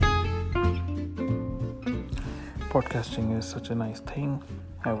Podcasting is such a nice thing.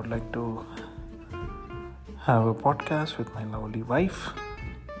 I would like to have a podcast with my lovely wife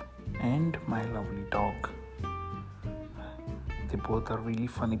and my lovely dog. They both are really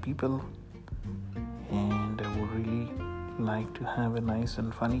funny people, and I would really like to have a nice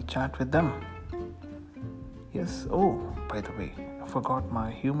and funny chat with them. Yes, oh, by the way, I forgot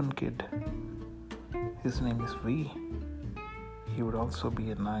my human kid. His name is V. He would also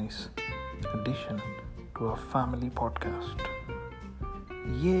be a nice addition to our family podcast.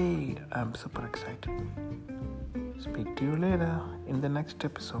 Yay! I'm super excited. Speak to you later in the next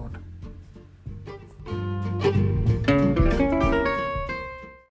episode.